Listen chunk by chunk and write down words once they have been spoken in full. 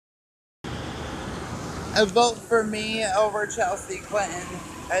Vote for me over Chelsea Clinton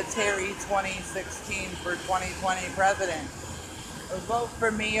at Terry 2016 for 2020 president. Vote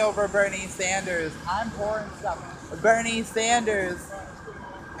for me over Bernie Sanders. I'm poor and stuff. Bernie Sanders,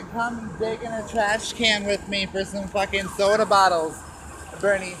 come dig in a trash can with me for some fucking soda bottles.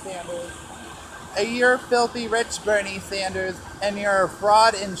 Bernie Sanders. You're filthy rich, Bernie Sanders, and you're a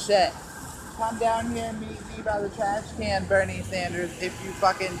fraud and shit. Come down here and meet me by the trash can, Bernie Sanders, if you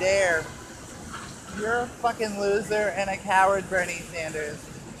fucking dare. You're a fucking loser and a coward, Bernie Sanders.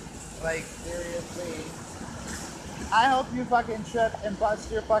 Like, seriously. I hope you fucking trip and bust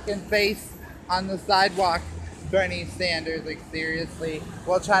your fucking face on the sidewalk, Bernie Sanders. Like, seriously.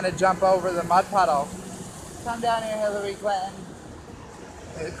 While trying to jump over the mud puddle. Come down here, Hillary Clinton.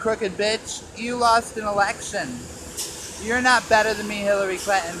 Crooked bitch. You lost an election. You're not better than me, Hillary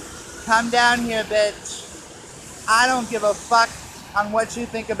Clinton. Come down here, bitch. I don't give a fuck on what you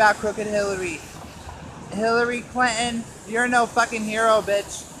think about crooked Hillary. Hillary Clinton, you're no fucking hero,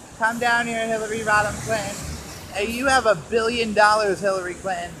 bitch. Come down here, Hillary Rodham Clinton. Hey, you have $1 billion, Hillary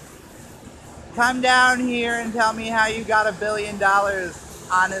Clinton. Come down here and tell me how you got $1 billion,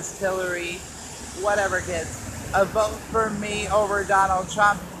 honest Hillary. Whatever, kids. A vote for me over Donald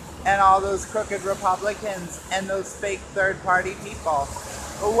Trump and all those crooked Republicans and those fake third-party people.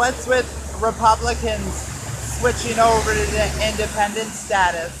 What's with Republicans switching over to the independent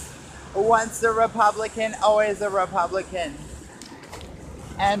status? Once a Republican, always a Republican.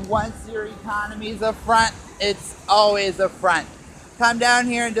 And once your economy's a front, it's always a front. Come down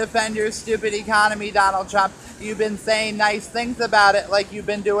here and defend your stupid economy, Donald Trump. You've been saying nice things about it like you've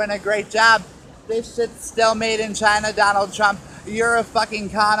been doing a great job. This shit's still made in China, Donald Trump. You're a fucking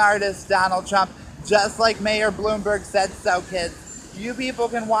con artist, Donald Trump. Just like Mayor Bloomberg said so, kids. You people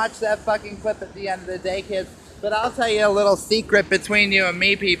can watch that fucking clip at the end of the day, kids. But I'll tell you a little secret between you and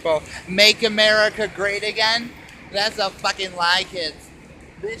me, people. Make America great again? That's a fucking lie, kids.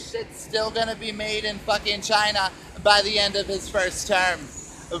 This shit's still gonna be made in fucking China by the end of his first term.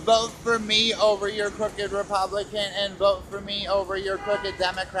 Vote for me over your crooked Republican and vote for me over your crooked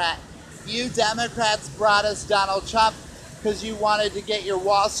Democrat. You Democrats brought us Donald Trump because you wanted to get your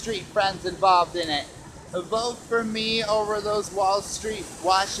Wall Street friends involved in it. Vote for me over those Wall Street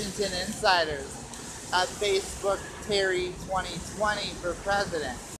Washington insiders. Facebook Terry 2020 for president.